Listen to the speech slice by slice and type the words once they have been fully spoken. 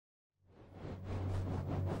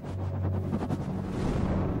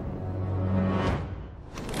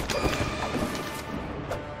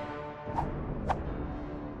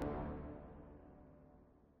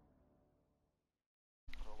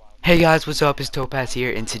Hey guys, what's up? It's Topaz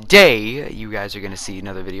here, and today you guys are gonna see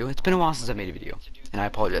another video. It's been a while since I made a video, and I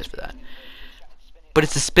apologize for that. But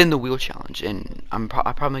it's the spin the wheel challenge, and I'm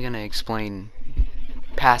probably gonna explain.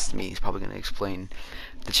 Past me, he's probably gonna explain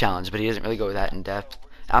the challenge, but he doesn't really go that in depth.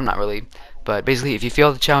 I'm not really, but basically, if you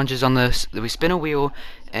fail the challenges on this, we spin a wheel,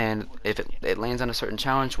 and if it lands on a certain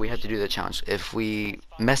challenge, we have to do the challenge. If we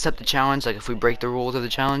mess up the challenge, like if we break the rules of the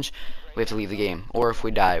challenge, we have to leave the game, or if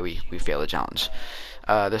we die, we fail the challenge.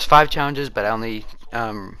 There's 5 challenges, but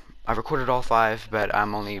I've recorded all 5, but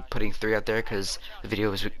I'm only putting 3 out there because the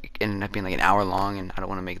video was ended up being like an hour long, and I don't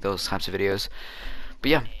want to make those types of videos.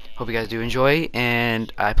 But yeah, hope you guys do enjoy,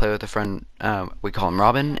 and I play with a friend, we call him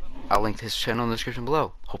Robin. I'll link his channel in the description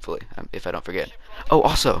below, hopefully, if I don't forget. Oh,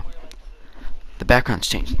 also, the background's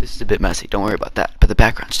changed. This is a bit messy, don't worry about that, but the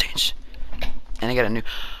background's changed. And I got a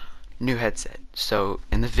new headset, so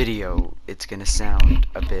in the video, it's gonna sound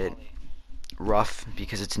a bit rough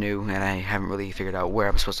because it's new and I haven't really figured out where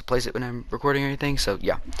I'm supposed to place it when I'm recording or anything, so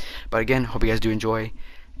yeah. But again, hope you guys do enjoy,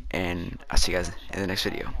 and I'll see you guys in the next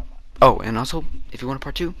video. Oh, and also, if you want a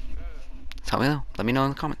part 2, tell me know. Let me know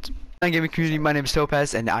in the comments. Hi gaming community, my name is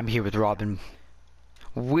Topaz, and I'm here with Robin.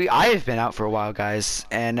 I have been out for a while, guys,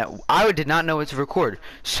 and I did not know what to record,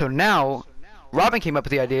 so now Robin came up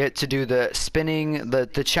with the idea to do the spinning,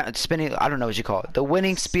 spinning, I don't know what you call it, the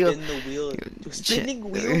winning spiel. Spin the wheel. Spinning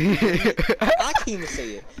wheel? I can't even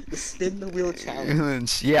say it. The spin the wheel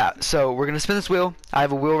challenge. Yeah, so we're gonna spin this wheel. I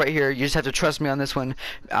have a wheel right here. You just have to trust me on this one.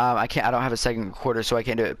 I don't have a second recorder, so I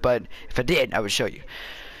can't do it. But if I did, I would show you.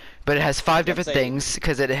 But it has 5 different things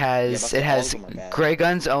because it has gray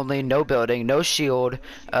guns only, no building, no shield,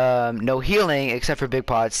 no healing except for big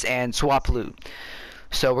pots, and swap loot.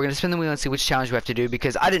 So we're going to spin the wheel and see which challenge we have to do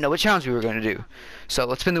because I didn't know what challenge we were going to do. So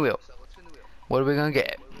let's spin the wheel. What are we going to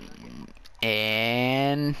get?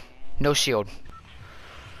 And no shield.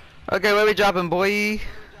 Okay, where are we dropping, boy?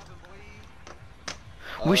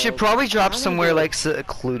 We should probably drop somewhere like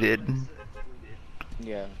secluded.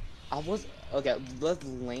 Yeah. Okay, let's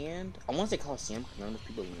land. I want to say Coliseum because none of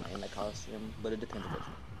people land at Coliseum, but it depends on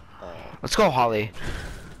let's go Holly.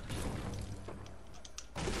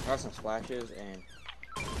 I got some splashes and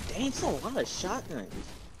dang, it's a lot of shotguns.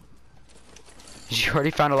 You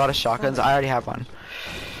already found a lot of shotguns? I already have one.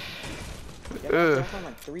 Yeah, I found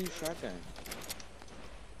like 3 shotguns.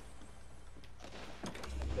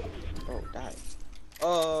 Oh, die.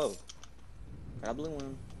 Oh! I got a blue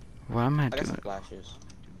one. What am I got doing? some splashes.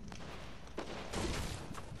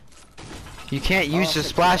 You can't use the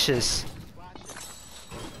splashes.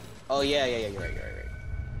 Oh, yeah, you're right.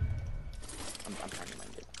 I'm trying to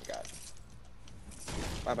mind it. God.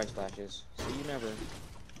 Bye-bye splashes. See you never.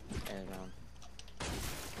 And,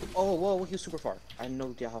 oh, whoa, he was super far. I had no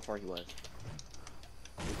idea how far he was.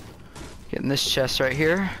 Getting this chest right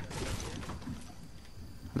here.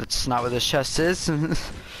 That's not where this chest is. I'm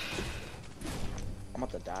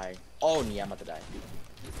about to die. Oh, yeah, I'm about to die.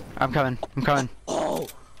 I'm coming. Oh!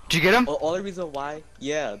 Did you get him? The only reason why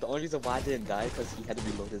I didn't die because he had to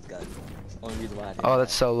reload his gun. That's the only reason why I didn't Oh,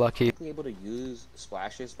 that's so lucky. I'm able to use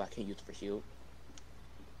splashes, but I can't use it for shield.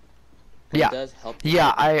 Yeah. It does help.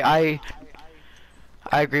 Yeah, I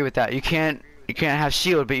agree with that. You can't have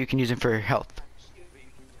shield, but you can use it for health.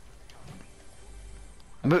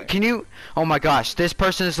 Okay. But can you? Oh my gosh, this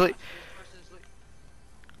person is like.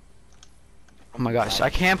 Oh my gosh, I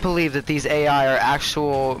can't believe that these AI are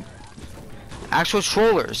actual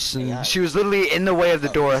trollers. AI. She was literally in the way of the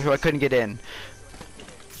door, so I couldn't get in.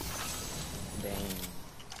 Dang.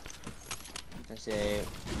 I say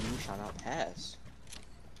you shall not pass.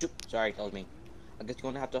 Sorry, that was me. I guess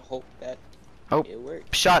you're gonna have to hope that it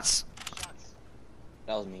works. Shots.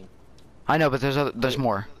 That was me. I know, but there's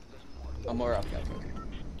more. Oh, more. Okay.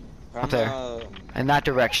 Up there. In that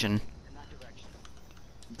direction.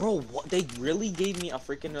 Bro, what? They really gave me a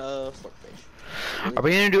freaking swordfish. Really? Are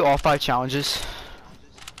we gonna do all 5 challenges?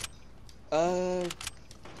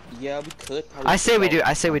 Yeah, we could. I say we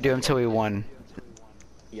do until we won.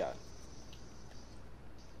 Yeah.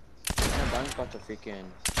 I'm about to freaking.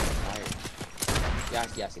 Yeah, I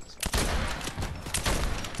see this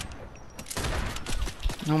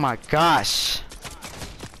one. Oh my gosh.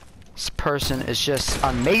 This person is just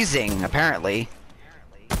amazing, apparently.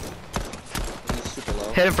 He's super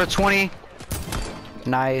low. Hit him for 20.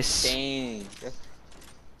 Nice. Dang.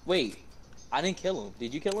 Wait, I didn't kill him.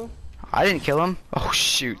 Did you kill him? I didn't kill him. Oh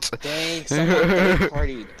shoot. Dang, someone third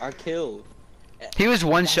partied our kill. He was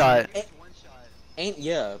one shot. Ain't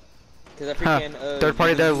yeah. Cause I freaking third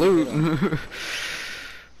party their loot.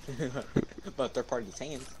 But third party's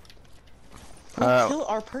hands. Who killed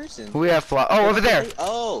our person? We have fly. Oh, over there.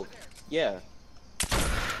 Oh, yeah.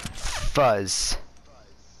 fuzz?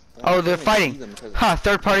 I Oh, they're can't even see fighting. them because Huh,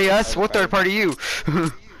 third party us? they're What third party fighting.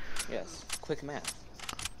 you? Yes, quick math.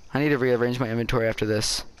 I need to rearrange my inventory after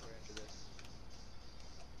this.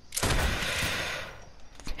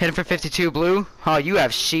 Hit him for 52, blue. Oh, you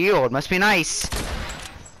have shield. Must be nice.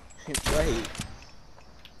 Right.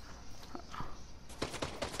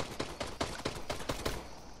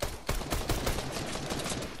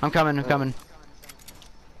 I'm coming.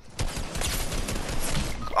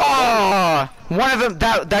 Oh! One of them,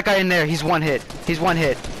 that guy in there, he's one hit. He's one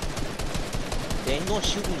hit. They ain't gonna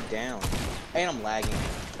shoot me down. And I'm lagging.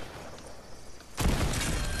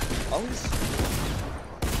 Oh,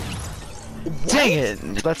 Dang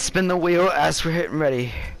it! Let's spin the wheel as we're hitting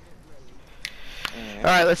ready.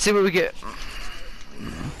 Alright, let's see what we get.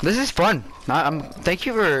 This is fun. Thank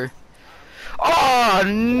you for... Oh,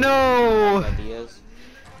 no! Ideas.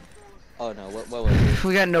 Oh no, what was it?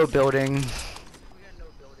 We got no building.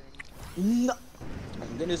 No.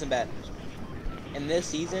 Good news and bad news. In this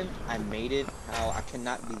season, I made it how I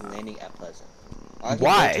cannot be landing at Pleasant. I can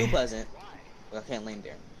Why? go to Pleasant, but I can't land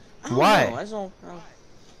there. I don't Why? know, I just don't.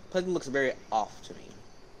 Pleasant looks very off to me.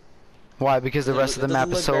 Why? Because the rest of the It doesn't map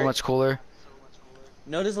is look so very- much cooler.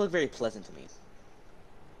 No, it doesn't look very pleasant to me.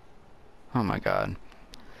 Oh my god.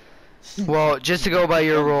 Well, just to go by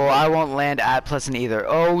your rule, I won't land at Pleasant either.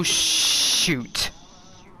 Oh shoot.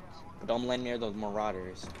 Don't land near those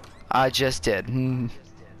marauders. I just did.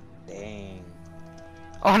 Dang.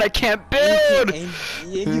 Oh, and I can't build!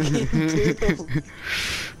 You can't build.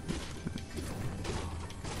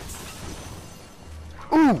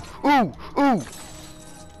 Ooh!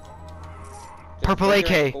 Purple Just break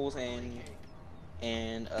your AK. ankles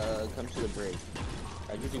and come to the bridge.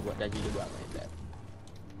 That's usually what I land at.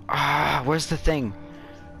 Ah, where's the thing?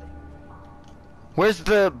 Where's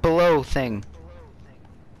the below thing?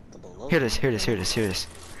 The below. Here it is.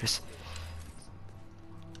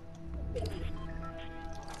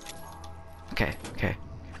 Okay.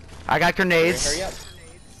 I got grenades. Hurry up.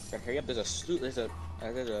 Hurry up. There's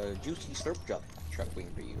a juicy slurp truck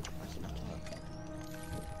waiting for you.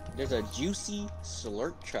 There's a juicy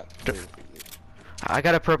slurp truck waiting for you. I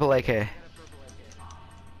got a purple AK. I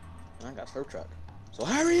got a slurp truck. So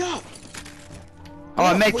hurry up! Oh,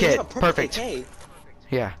 a med wait, you kit. have a purple Perfect. AK?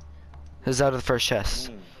 Yeah. This is out of the first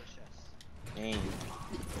chest. Dang.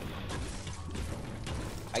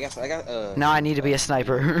 I got Now I need to be a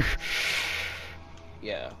sniper.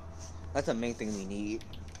 Yeah. That's the main thing we need.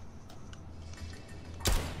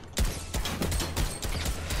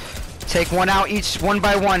 Take one out each, one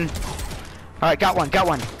by one. Alright, got one.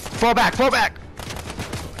 Fall back.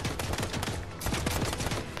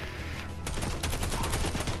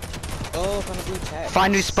 Oh, found a blue tag.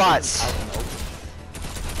 Find new spots. Out in the open.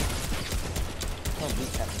 Found a blue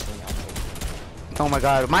tag sitting out in the open. Oh my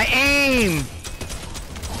god, my aim!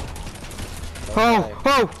 Okay.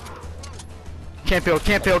 Oh! Can't build.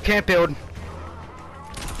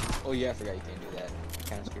 Oh yeah, I forgot you can't do that.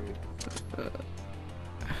 Kinda screwed.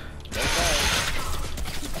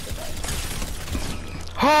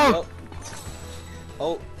 Oh!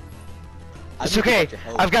 Oh. It's okay.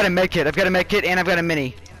 I've got a med kit and I've got a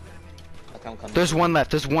mini. There's one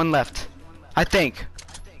left. I think.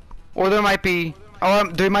 Or there might be... Oh,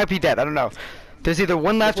 they might be dead. I don't know. There's either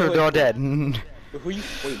one left or they're all dead. Wait, what are you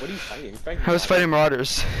fighting? You're fighting I was fighting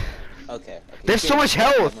marauders. Okay. There's so much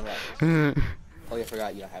health! Oh, yeah, I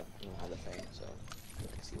forgot you don't have the thing, so I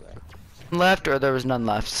can see that. Left or there was none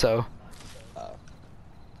left, so...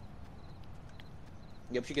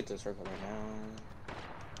 Yep, you get to the circle right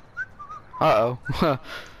now. Uh-oh.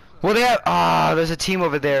 Well, they have... there's a team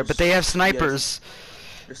over there, but they have snipers.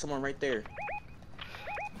 Yes. There's someone right there.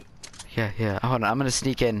 Yeah. Hold on, I'm gonna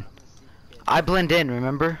sneak in. I blend in,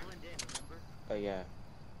 remember? Oh, yeah.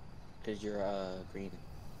 Because you're, green.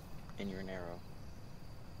 And you're an arrow.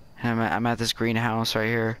 I'm at this greenhouse right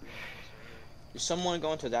here. There's someone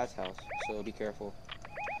going to that house, so be careful.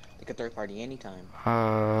 They could third party anytime.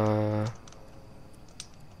 Bro,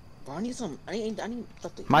 I need some. I need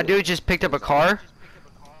stuff to My heal. dude just picked up a car.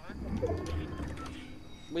 What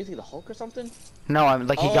do you think, the Hulk or something? No, I'm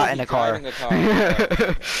like he Oh, got in a car. driving a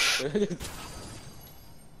car.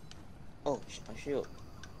 Oh, my shield.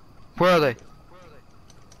 Where are they?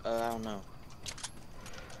 I don't know.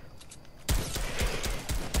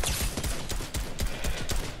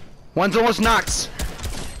 One's almost knocked.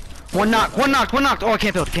 One knocked. Oh, I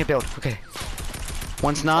can't build. Okay.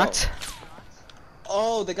 One's knocked.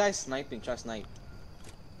 Oh, the guy's sniping. Try to snipe.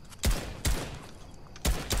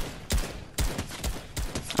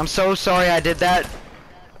 I'm so sorry I did that.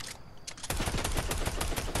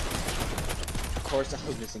 Of course, I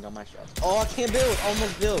was missing on my shot. Oh, I can't build.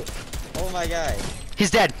 Almost built. Oh my god.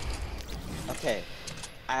 He's dead. Okay.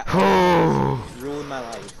 I Oh. ruined my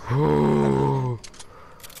life. Oh.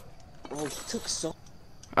 Bro, he took so.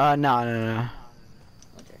 No.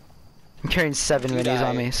 Okay. I'm carrying 7 You minis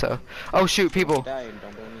on died. me, so. Oh shoot, Well, he people died.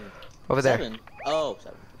 Don't blame me. over there. 7. Oh,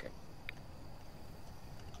 7. Okay.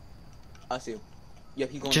 I see him. Yeah,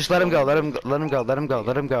 he going. Just let him going go. on Let the him. bridge. Let him go. Let him go. There you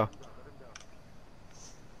Let him go.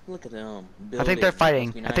 Look at them. I think they're Building. fighting.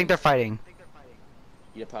 Must be I think they're nice. fighting.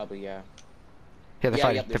 Yeah, probably. Yeah. Yeah, they're Yeah,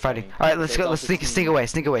 fighting. yep, They're they're fighting. fighting. All right, let's So go. it's Let's all sneak 15. away.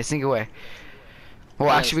 Sneak away. Sneak away. Well,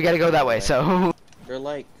 Yeah, actually, we let's gotta go that way. away. So. They're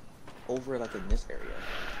like over like in this area.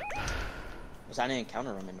 Cause I didn't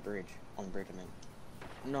encounter them in the bridge. On the bridge, I mean.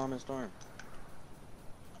 No, I'm in storm.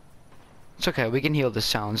 It's okay. We can heal this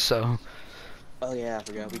challenge. So. Oh yeah, I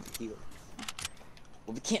forgot we can heal.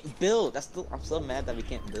 Well, we can't build. I'm so mad that we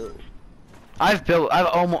can't build. I've built. I've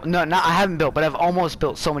almost. No, not. I haven't built, but I've almost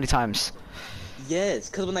built so many times. Yes,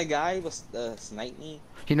 cause when that guy was snipe me,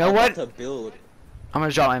 You I know was what? about to build. I'm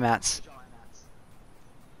gonna drop my mats.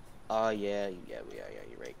 Oh yeah, you're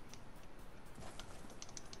right.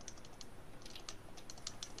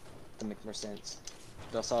 That makes more sense.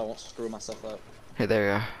 That's how I won't screw myself up. Here,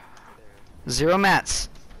 there you go. 0 mats.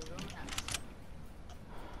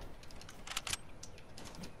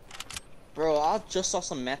 Bro, I just saw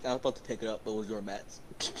some mats and I was about to pick it up, but it was your mats.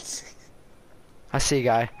 I see a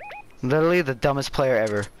guy. Literally the dumbest player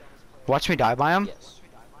ever. Watch me die by him. Yes.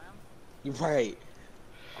 You're right.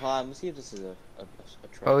 Let me see if this is a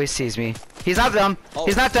trap. Oh, he sees me. He's not dumb. Oh.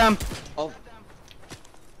 He's not dumb. Oh.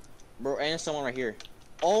 Bro, and there's someone right here.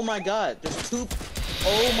 Oh my god, there's 2.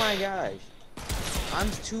 Oh my gosh. I'm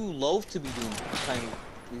too loath to be playing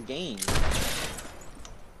this game.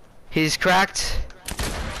 He's cracked.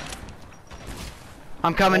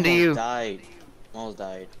 I'm coming to you. Almost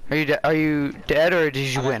died. Are you dead or did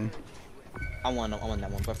you I'm at- win? I won that one,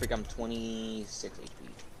 but I think I'm 26 HP.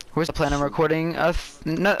 Where's the plan? I'm recording a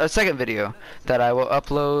second video that I will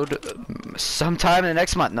upload sometime in the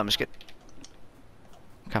next month. No, I'm just kidding.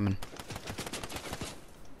 Coming.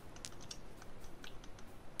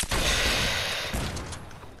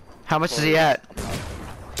 How much is he at?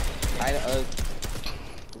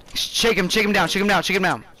 Shake him down, shake him down, shake him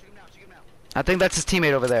down. I think that's his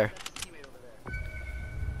teammate over there.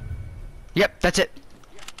 Yep, that's it.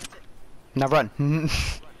 Now run.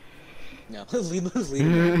 No, leave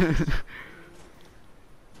him.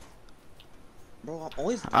 Bro, I'm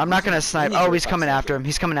always. I'm not gonna snipe. Oh, he's coming after him.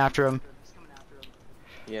 He's coming after him.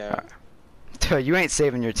 Yeah. You ain't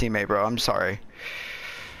saving your teammate, bro. I'm sorry.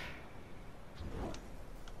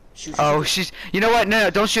 Shoot, Oh, she's. You know what? No,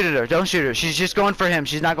 don't shoot at her. Don't shoot her. She's just going for him.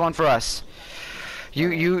 She's not going for us.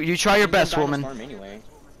 You try your best, woman. Anyway.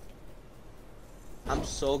 I'm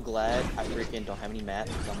so glad I freaking don't have any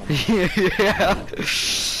mats. Yeah.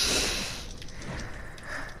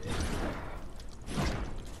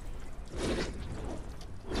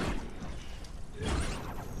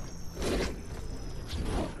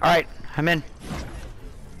 All right, I'm in.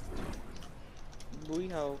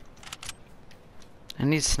 Booyah. I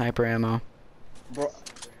need sniper ammo. Bro,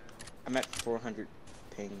 I'm at 400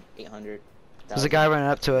 ping, 800. There's a guy running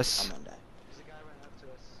up to us. I'm gonna die.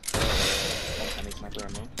 I need sniper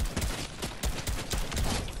ammo.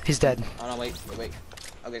 He's dead. Oh no, wait. Okay,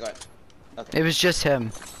 go ahead. Okay. It was just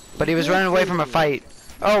him, but he was running away from a fight.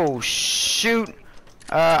 Oh shoot!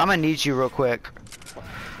 I'm gonna need you real quick.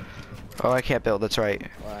 Oh, I can't build. That's right.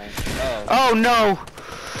 Why? Oh no!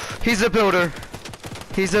 He's a builder.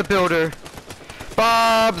 He's a builder.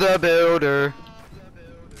 Bob the Builder.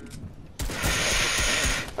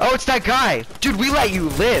 Oh, it's that guy. Dude, we let you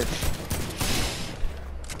live.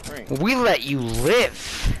 Right. We let you live.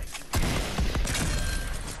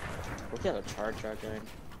 Look at a charge shotgun.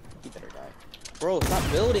 He better die. Bro,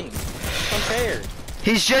 stop building. It's unfair.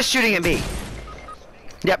 He's just shooting at me.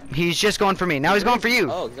 Yep, he's just going for me. Now he's going for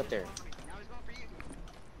you. Oh, he's up there.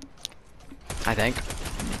 I think.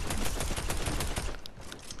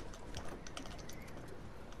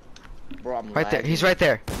 Bro, I'm Right there. lagging. He's right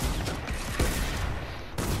there.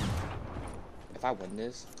 If I win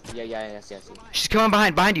this, yes. She's coming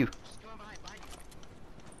behind you.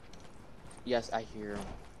 Yes, I hear him.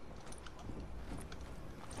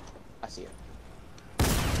 I see him.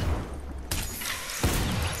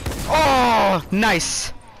 Oh,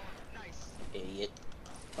 nice. Idiot.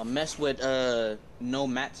 Don't mess with no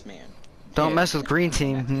mats, man. Don't Yeah. mess with green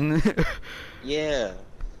team. Yeah.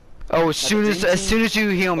 Oh, as soon as you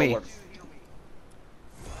heal me.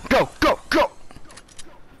 Go.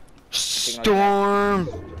 Storm.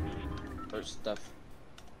 Or stuff.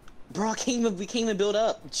 Bro, we can't even build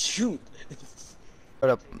up. Shoot. Put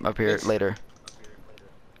up here later.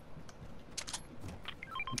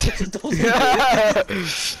 Don't say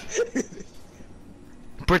it.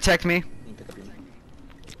 Protect me. Let me pick up your mic.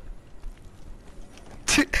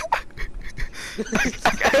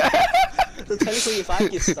 So technically, if I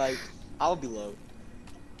get sniped, I'll be low.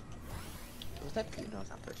 Was that Pete? No, it's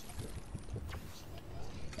not person.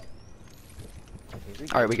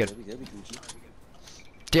 Okay, All right, we good. We good. We Gucci.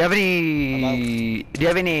 Do you have any? Do you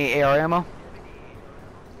have any AR ammo?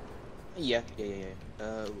 Yeah.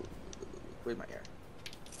 Where's my air?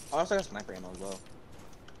 Oh, I also got sniper ammo as well.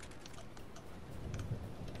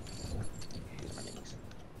 These are my minis.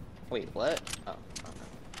 Wait, what? Oh, okay.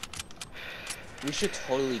 We should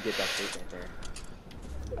totally get that plate right there.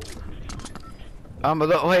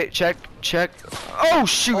 But wait, check. Oh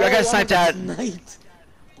shoot! I got sniped at. Sniped.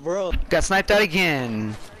 Bro. Got sniped at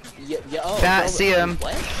again. Yeah. Oh. That, Bro, see him.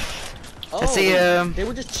 What? Oh, I see him. They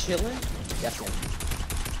were just chilling. Yes, him.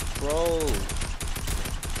 Bro.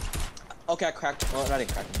 Okay, I cracked. Well, I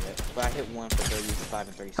didn't crack him yet, but I hit one for 35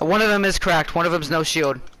 and 36. One of them is cracked. One of them's no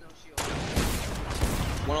shield.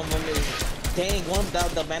 One of them is. Dang, one of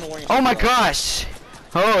the Mandalorian. Oh my gosh!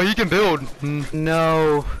 Oh, you can build.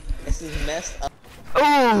 No. This is messed up.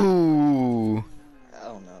 Ooh.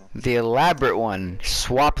 Oh no. The elaborate one.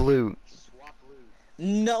 Swap loot.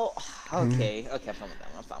 No. Okay. Okay, I'm fine with that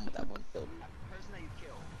one. I'm fine with that one. Build.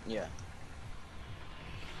 Yeah.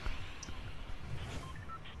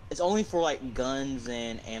 It's only for like guns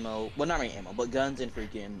and ammo. Well, not really ammo, but guns and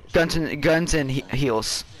freaking. Guns and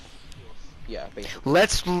heals. Yeah, basically.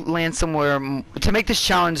 Let's land somewhere to make this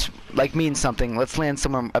challenge like mean something. Let's land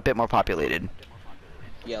somewhere a bit more populated.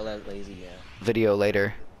 Yeah, lazy. Yeah. Video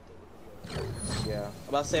later. Yeah. I'm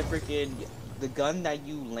about to say freaking the gun that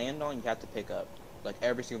you land on, you have to pick up. Like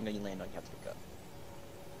every single gun you land on, you have to pick up.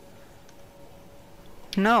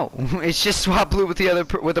 No, it's just swap loot with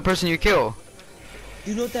the person you kill.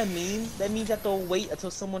 You know what that means? That means you have to wait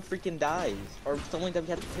until someone freaking dies or someone that we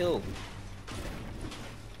have to kill.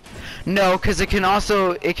 No, because it can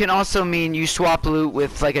also mean you swap loot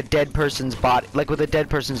with like a dead person's body, like with a dead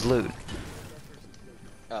person's loot.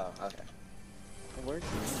 Oh, okay. Where's the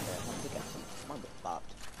I'm a bit bopped.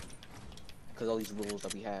 Because all these rules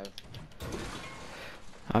that we have.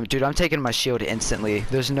 Dude, I'm taking my shield instantly.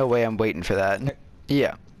 There's no way I'm waiting for that.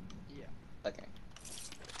 Yeah. Okay.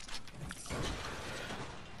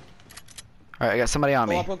 Alright, I got somebody on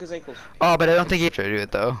me. I'll poke his ankles. Oh, but I don't think he can do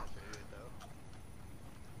it though.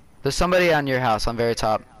 There's somebody on your house on very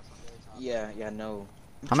top. Yeah, no.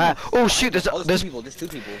 I'm at. Oh shoot! There's two people. There's two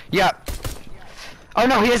people. Yeah. Oh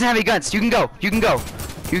no, he doesn't have any guns. You can go. You can go.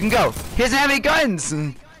 You can go. He doesn't have any guns.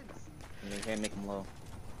 You can't make him low.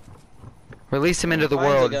 Release him into the Finds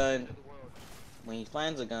a world. gun, when he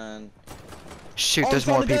finds a gun. Shoot, Oh, there's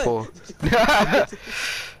he more found a people.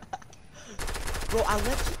 Bro, I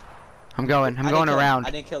let you. I'm going around.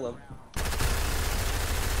 I didn't kill him.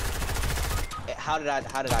 How did I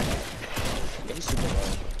get? Yeah, he's super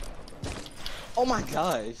low. Oh my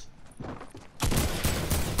gosh.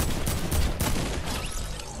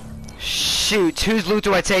 Shoot, whose loot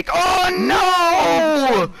do I take? Oh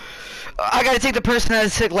no! I gotta take the person that I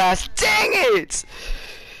took last. Dang it!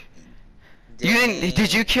 You didn't?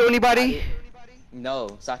 Did you kill anybody?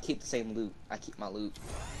 No, so I keep the same loot. I keep my loot.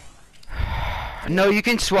 No, you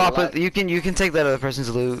can swap it. You can take that other person's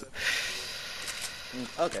loot.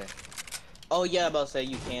 Okay. Oh yeah, I'm about to say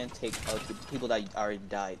you can take people that already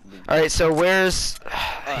died. Loot. All right, so where's?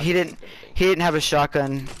 He didn't have a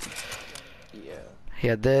shotgun. Yeah. He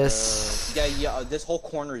had this. Yeah. This whole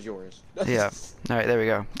corner is yours. Yeah. All right, there we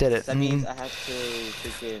go. Did it. That means I have to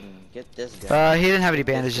freaking get this guy. He didn't have any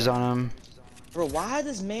bandages on him. Bro, why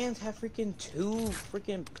does man have freaking two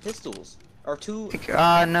freaking pistols or two?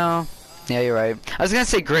 No. Yeah, you're right. I was gonna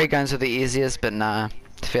say gray guns are the easiest, but nah.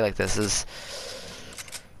 I feel like this is.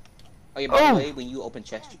 Oh yeah, by the way, when you open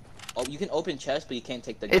chest, you can open chest, but you can't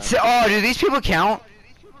take the gun. Do these people count?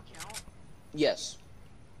 Yes.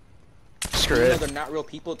 Screw Even it. though they're not real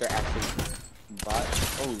people, they're actually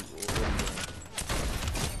bots. Oh, what are you doing?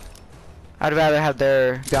 I'd rather have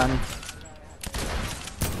their gun.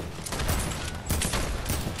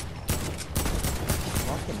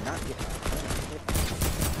 I cannot get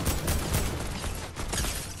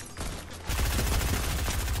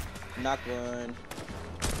my knock one.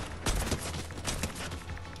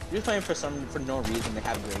 You're just playing for no reason. They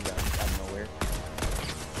have gray guns out of nowhere.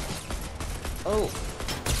 Oh.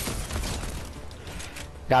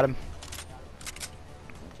 Got him.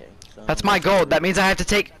 Okay. So That's my goal. That means I have to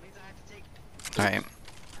take. All right.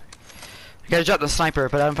 I gotta drop the sniper,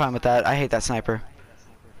 but I'm fine with that. I hate that sniper.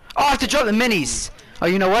 Oh, I have to drop the minis. Oh,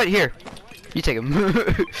 you know what? Here, you take them.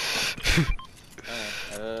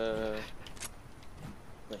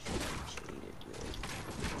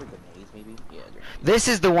 This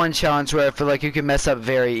is the one challenge where I feel like you can mess up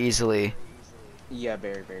very easily. Yeah,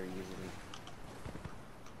 very, very easily.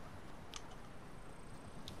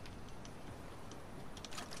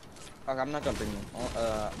 Okay, I'm not gonna bring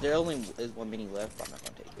them. There only is one mini left, but I'm not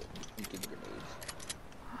gonna take it. I'm gonna give the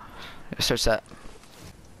grenades. Search that. Bro,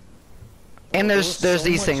 And there there's was so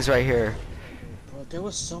these much- things right here. Bro, there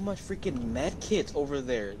was so much freaking med kits over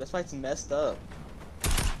there. That's why it's messed up.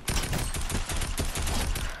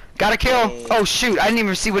 Got a kill. Hey. Oh shoot, I didn't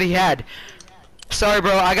even see what he had. Sorry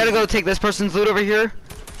bro, I gotta go take this person's loot over here.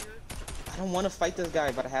 I don't want to fight this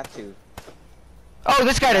guy, but I have to. Oh,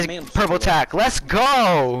 this guy I has made him purple super tack. Let's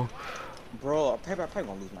go. Bro, I'm probably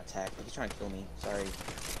gonna lose my attack, but he's trying to kill me. Sorry.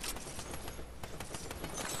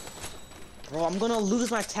 Bro, I'm gonna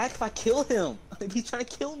lose my attack if I kill him. He's trying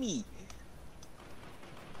to kill me.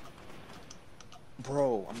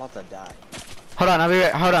 Bro, I'm about to die. Hold on,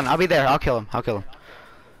 I'll be there. I'll kill him.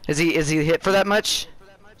 Is he hit for that much?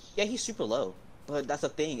 Yeah, he's super low. But that's the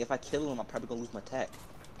thing. If I kill him, I'm probably gonna lose my attack.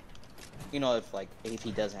 You know, if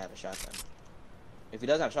he doesn't have a shotgun. If he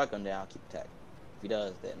doesn't have a shotgun, then I'll keep attack. If he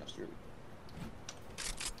does, then I'm screwed.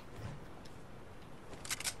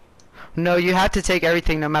 No, you have to take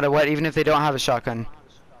everything no matter what, even if they don't have a shotgun.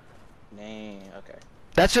 Dang. Okay.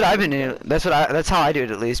 That's what I've been doing. That's how I do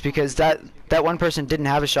it at least, because that one person didn't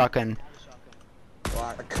have a shotgun.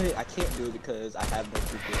 Well, I can't do it because I have no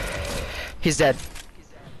freaking. He's dead.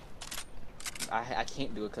 I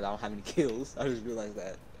can't do it because I don't have any kills. I just realized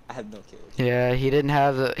that I have no kills. Yeah, he didn't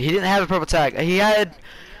have a purple tag. He had.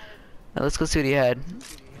 Let's go see what he had.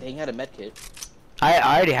 Dang, he had a med kit. I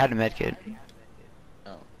already had a med kit.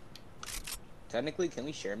 Oh. Technically, can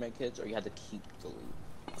we share med kits, or you have to keep the loot?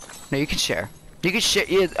 No, you can share. You can share.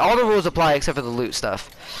 Yeah, all the rules apply except for the loot stuff.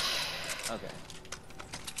 Okay.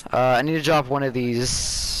 I need to drop one of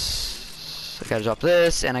these. I gotta drop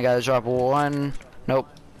this, and I gotta drop one. Nope.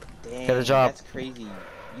 Dang, Gotta drop. that's crazy.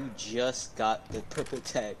 You just got the purple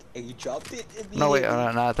tag, and you dropped it immediately. No, wait,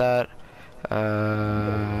 not that.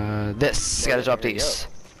 This. Gotta drop There you these.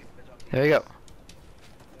 There you go.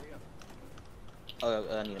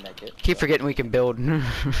 Oh, I need a med kit. Keep forgetting we can build.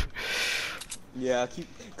 Yeah,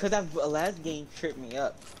 cause that last game tripped me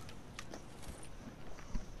up.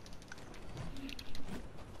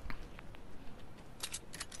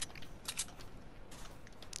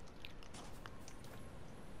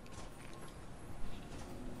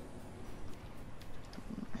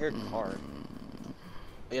 I heard a car.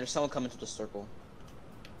 Yeah, there's someone coming to the circle.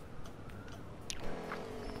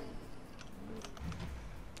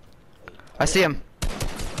 I see him.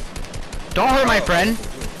 Don't hurt my friend.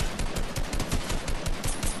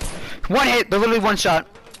 One hit. They're literally one shot.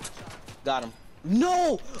 Got him.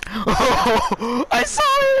 No! Oh, I saw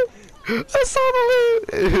it. I saw the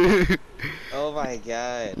loot. Oh my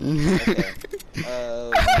god. Okay.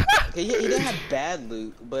 Okay, he didn't have bad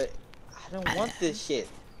loot, but I don't want this shit.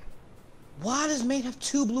 Why does Maine have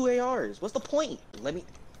 2 blue ARs? What's the point?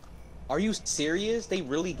 Are you serious? They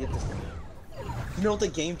really did this to me. You know what the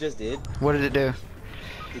game just did? What did it do?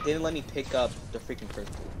 It didn't let me pick up the freaking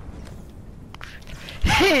first blue.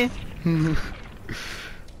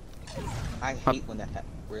 I hate when that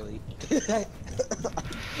happens. Really. I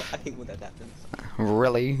hate when that happens.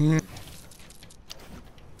 Really?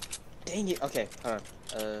 Dang it. Okay.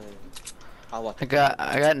 I'll watch. I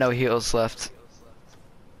got no heals left.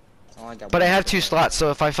 Oh, I got But I one. have 2 slots, so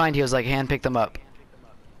if I find heals, I can pick them up.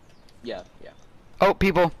 Yeah. Yeah. Oh,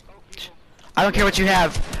 people. I don't care what you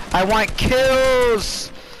have. I want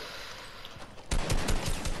kills.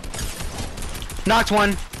 Knocked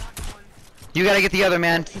one. You gotta get the other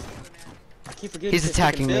man. I keep forgetting. He's to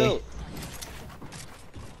attacking freaking me. build.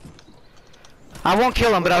 I won't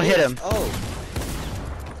kill him, but I'll hit him. Oh.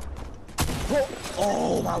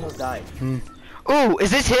 Oh, I almost died. Ooh, is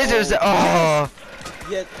this his or is it? Oh.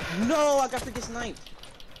 Yeah. No, I got freaking sniped.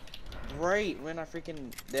 Right when I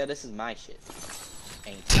freaking. Yeah, this is my shit.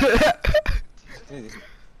 Ain't. You're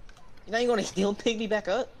not even gonna heal pick me back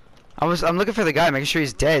up? I'm looking for the guy, making sure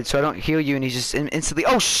he's dead, so I don't heal you, and he's just instantly.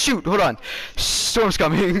 Oh shoot! Hold on. Storm's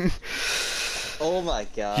coming. Oh my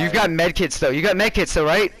god. You've got medkits though. You got medkits though,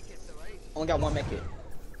 right? Only got one medkit.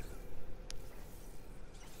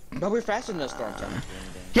 But we're faster than the storm.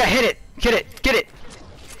 Yeah, hit it. Get it. Get it.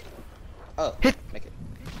 Oh. Hit. Make it.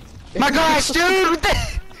 My gosh, dude! What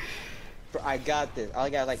the? Bro, I got this. I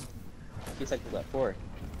got like. Few seconds left. 4,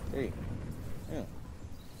 3.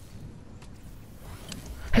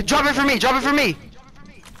 Drop it for me. Drop it for me.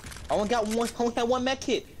 I only got one. I only had one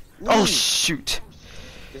medkit. Oh shoot!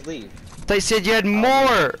 Just leave. They said you had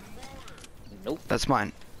more. Nope. That's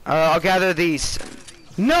mine. I'll gather these.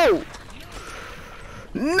 No.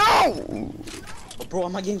 No. Oh, bro,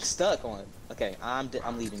 am I getting stuck on? Okay, I'm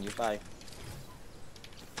leaving you. Bye.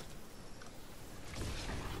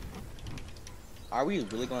 Are we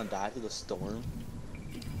really gonna die through the storm?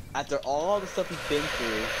 After all the stuff we've been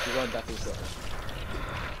through, we're gonna die through the storm.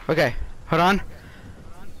 Okay, hold on.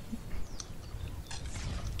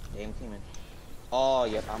 Game came in. Oh,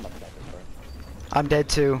 yep, I'm about to die through the storm. I'm dead I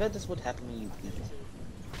too. bet this would happen to you people.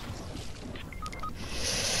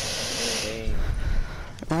 Hey.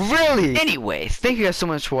 Really? Anyways, thank you guys so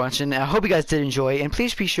much for watching. I hope you guys did enjoy, and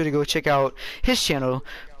please be sure to go check out his channel.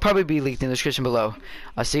 Probably be linked in the description below.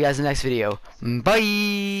 I'll see you guys in the next video.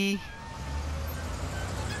 Bye!